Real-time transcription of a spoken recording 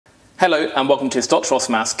Hello and welcome to this Dr. Ross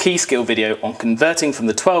Maths key skill video on converting from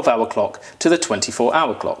the 12-hour clock to the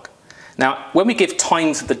 24-hour clock. Now, when we give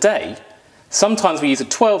times of the day, sometimes we use a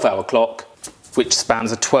 12-hour clock, which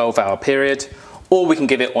spans a 12-hour period, or we can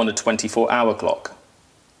give it on a 24-hour clock.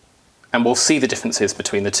 And we'll see the differences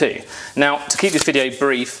between the two. Now, to keep this video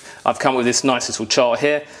brief, I've come up with this nice little chart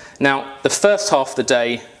here. Now, the first half of the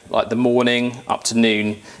day, like the morning up to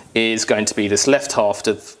noon, is going to be this left half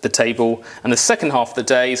of the table, and the second half of the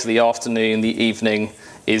day, so the afternoon, the evening,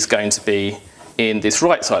 is going to be in this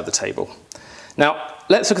right side of the table. Now,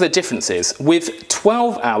 let's look at the differences. With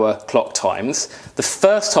 12-hour clock times, the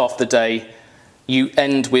first half of the day, you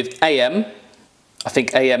end with AM. I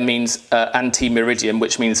think AM means ante-meridian,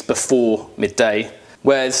 which means before midday.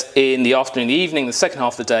 Whereas in the afternoon and the evening, the second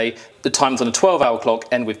half of the day, the times on a 12-hour clock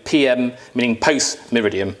end with PM, meaning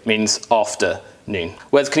post-meridian, means after noon.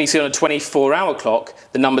 Whereas can you see on a 24-hour clock,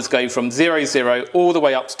 the numbers go from 00 all the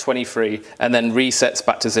way up to 23 and then resets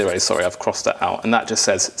back to 0. Sorry, I've crossed that out, and that just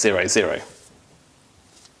says 00.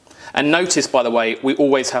 And notice, by the way, we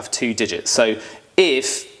always have 2 digits. So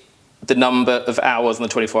if the number of hours on the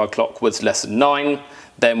 24-hour clock was less than 9,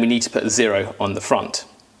 then we need to put a 0 on the front.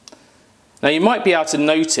 Now you might be able to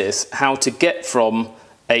notice how to get from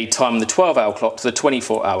a time on the 12-hour clock to the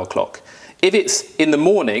 24-hour clock. If it's in the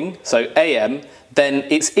morning, so AM, then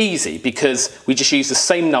it's easy because we just use the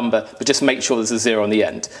same number but just make sure there's a 0 on the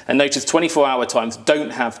end. And notice 24-hour times don't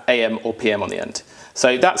have AM or PM on the end.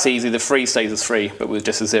 So that's easy, the 3 stays as 3 but with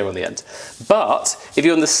just a 0 on the end. But if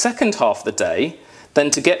you're on the second half of the day, then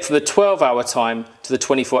to get from the 12-hour time to the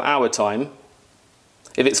 24-hour time,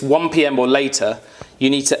 if it's 1 PM or later, you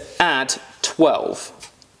need to add 12.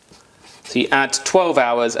 So you add 12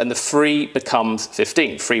 hours and the 3 becomes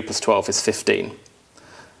 15. 3 plus 12 is 15.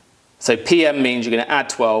 So PM means you're going to add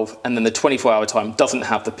 12 and then the 24-hour time doesn't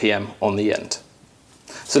have the PM on the end.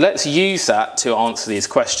 So let's use that to answer these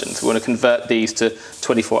questions. We want to convert these to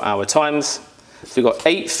 24-hour times. So we've got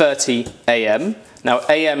 8:30 AM. Now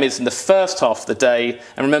AM is in the first half of the day,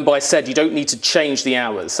 and remember I said you don't need to change the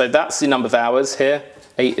hours. So that's the number of hours here.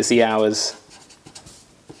 8 is the hours,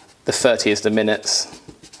 the 30 is the minutes.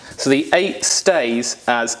 So the 8 stays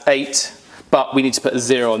as 8, but we need to put a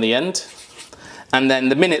 0 on the end. And then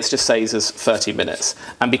the minutes just stays as 30 minutes.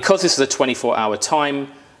 And because this is a 24-hour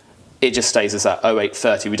time, it just stays as that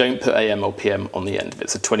 08:30. We don't put AM or PM on the end if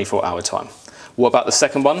it's a 24-hour time. What about the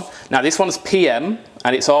second one? Now this one's PM,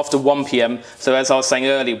 and it's after 1 PM. So as I was saying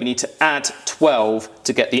earlier, we need to add 12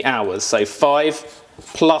 to get the hours. So 5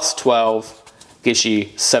 plus 12 gives you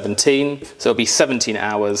 17. So it'll be 17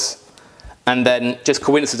 hours. And then, just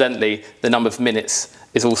coincidentally, the number of minutes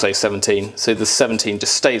is also 17. So the 17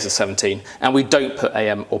 just stays as 17. And we don't put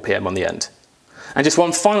AM or PM on the end. And just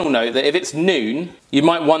one final note, that if it's noon, you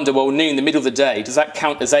might wonder, well, noon, the middle of the day, does that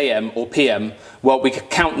count as AM or PM? Well, we could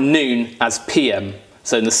count noon as PM,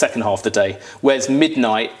 so in the second half of the day. Whereas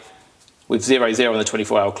midnight, with 00 on the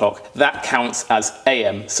 24-hour clock, that counts as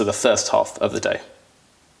AM, so the first half of the day.